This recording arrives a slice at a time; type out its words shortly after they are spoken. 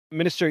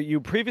Minister, you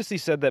previously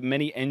said that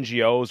many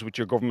NGOs with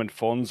your government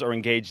funds are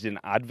engaged in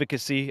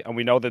advocacy, and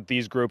we know that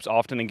these groups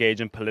often engage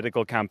in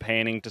political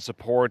campaigning to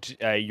support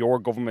your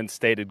government's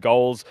stated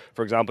goals.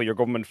 For example, your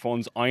government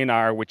funds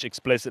INR, which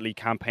explicitly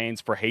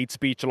campaigns for hate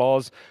speech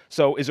laws.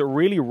 So is it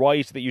really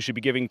right that you should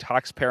be giving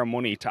taxpayer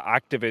money to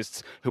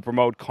activists who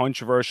promote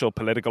controversial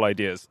political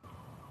ideas?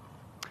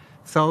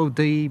 So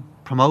the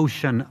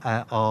promotion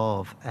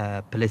of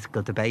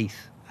political debate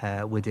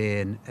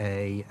within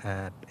a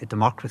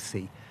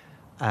democracy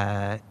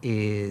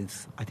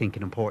is, I think,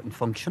 an important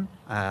function.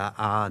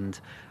 And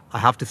I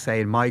have to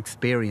say, in my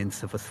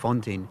experience of us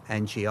funding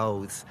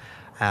NGOs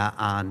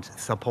and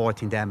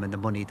supporting them and the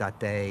money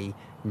that they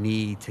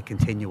need to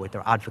continue with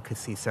their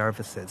advocacy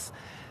services,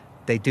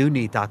 they do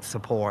need that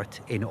support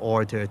in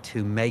order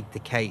to make the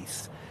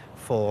case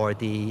for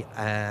the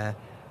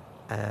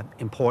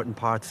important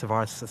parts of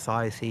our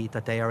society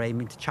that they are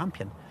aiming to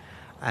champion.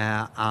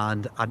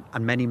 And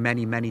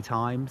many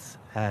times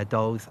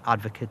those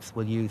advocates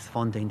will use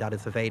funding that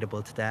is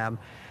available to them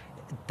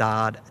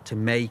to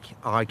make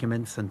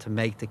arguments and to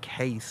make the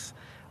case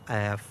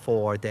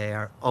for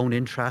their own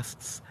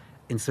interests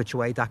in such a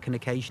way that can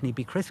occasionally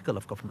be critical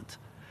of government.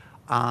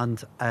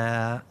 And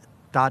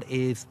that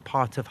is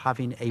part of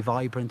having a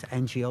vibrant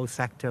NGO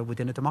sector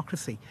within a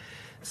democracy.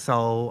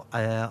 So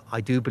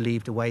I do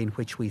believe the way in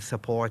which we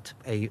support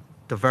a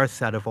diverse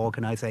set of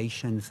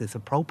organisations is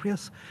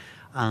appropriate,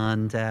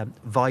 and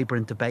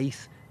vibrant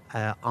debate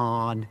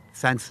on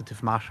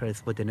sensitive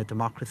matters within a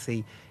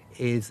democracy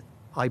is,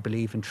 I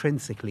believe,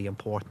 intrinsically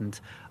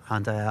important,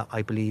 and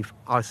I believe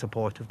our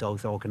support of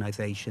those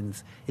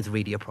organisations is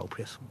really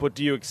appropriate. But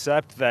do you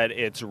accept that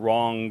it's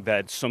wrong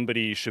that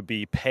somebody should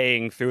be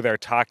paying through their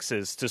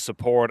taxes to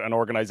support an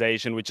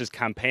organisation which is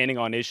campaigning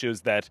on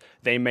issues that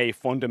they may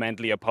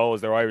fundamentally oppose?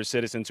 They're Irish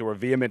citizens who are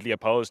vehemently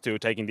opposed to,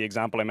 taking the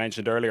example I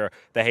mentioned earlier,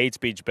 the hate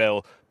speech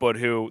bill, but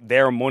who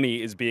their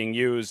money is being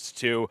used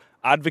to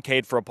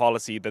advocate for a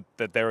policy that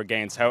they're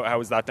against. How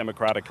is that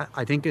democratic?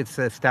 I think it's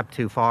a step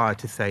too far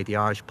to say the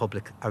Irish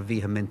public are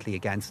vehemently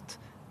against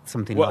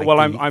something well, like well,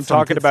 I'm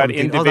talking about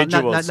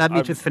individuals. Let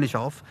me just finish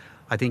off.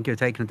 I think you're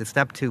taking it a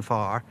step too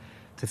far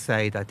to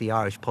say that the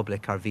Irish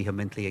public are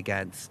vehemently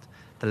against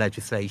the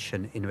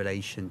legislation in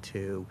relation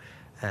to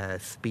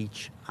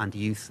speech and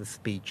use of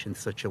speech in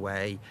such a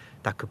way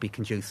that could be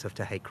conducive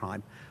to hate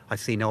crime. I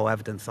see no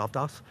evidence of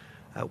that.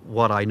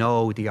 What I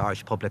know the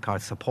Irish public are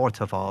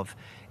supportive of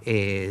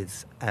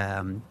is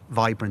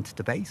vibrant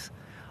debate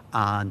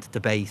and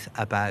debate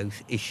about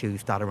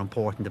issues that are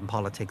important in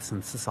politics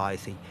and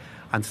society.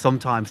 And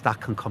sometimes that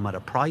can come at a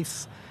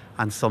price,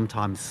 and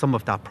sometimes some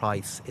of that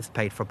price is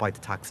paid for by the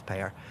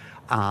taxpayer.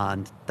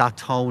 And that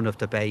tone of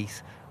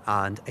debate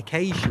and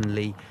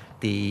occasionally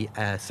the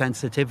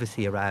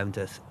sensitivity around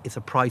it is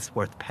a price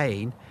worth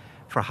paying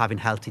for having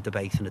healthy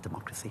debate in a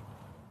democracy.